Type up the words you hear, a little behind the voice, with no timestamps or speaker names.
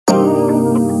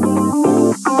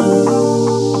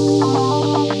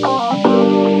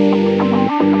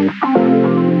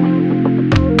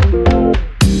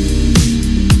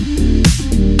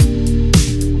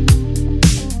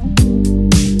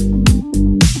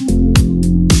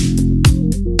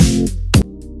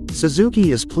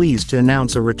Suzuki is pleased to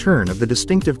announce a return of the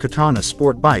distinctive Katana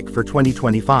sport bike for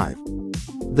 2025.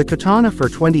 The Katana for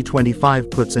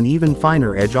 2025 puts an even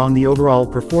finer edge on the overall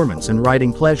performance and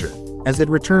riding pleasure, as it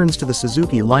returns to the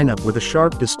Suzuki lineup with a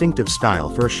sharp distinctive style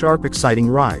for a sharp exciting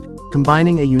ride,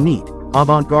 combining a unique,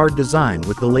 avant-garde design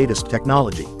with the latest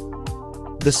technology.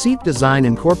 The seat design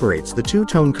incorporates the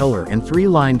two-tone color and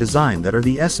three-line design that are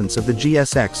the essence of the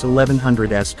GSX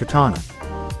 1100S Katana.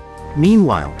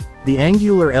 Meanwhile, the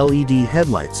angular LED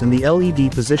headlights and the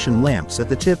LED position lamps at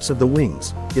the tips of the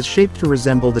wings is shaped to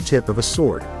resemble the tip of a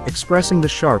sword, expressing the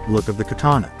sharp look of the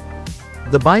Katana.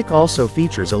 The bike also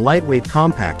features a lightweight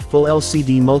compact full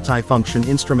LCD multifunction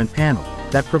instrument panel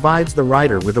that provides the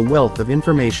rider with a wealth of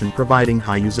information providing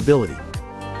high usability.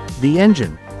 The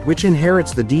engine, which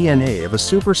inherits the DNA of a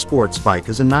super sports bike,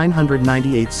 is a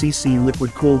 998cc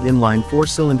liquid-cooled inline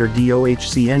 4-cylinder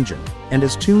DOHC engine, and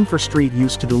is tuned for street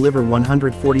use to deliver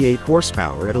 148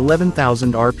 horsepower at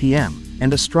 11,000 RPM,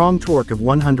 and a strong torque of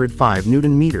 105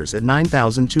 Nm at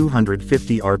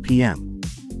 9,250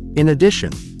 RPM. In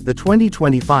addition, the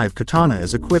 2025 Katana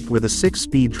is equipped with a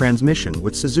 6-speed transmission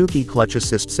with Suzuki clutch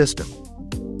assist system.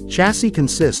 Chassis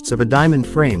consists of a diamond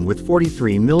frame with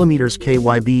 43mm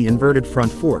KYB inverted front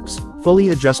forks, fully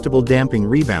adjustable damping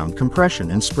rebound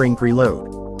compression and spring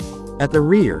preload. At the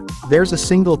rear, there's a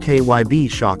single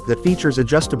KYB shock that features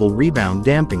adjustable rebound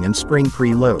damping and spring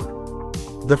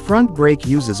preload. The front brake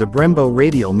uses a Brembo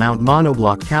radial mount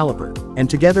monoblock caliper, and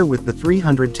together with the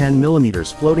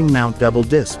 310mm floating mount double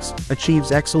discs,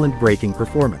 achieves excellent braking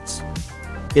performance.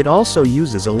 It also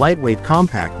uses a lightweight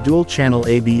compact dual-channel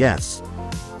ABS,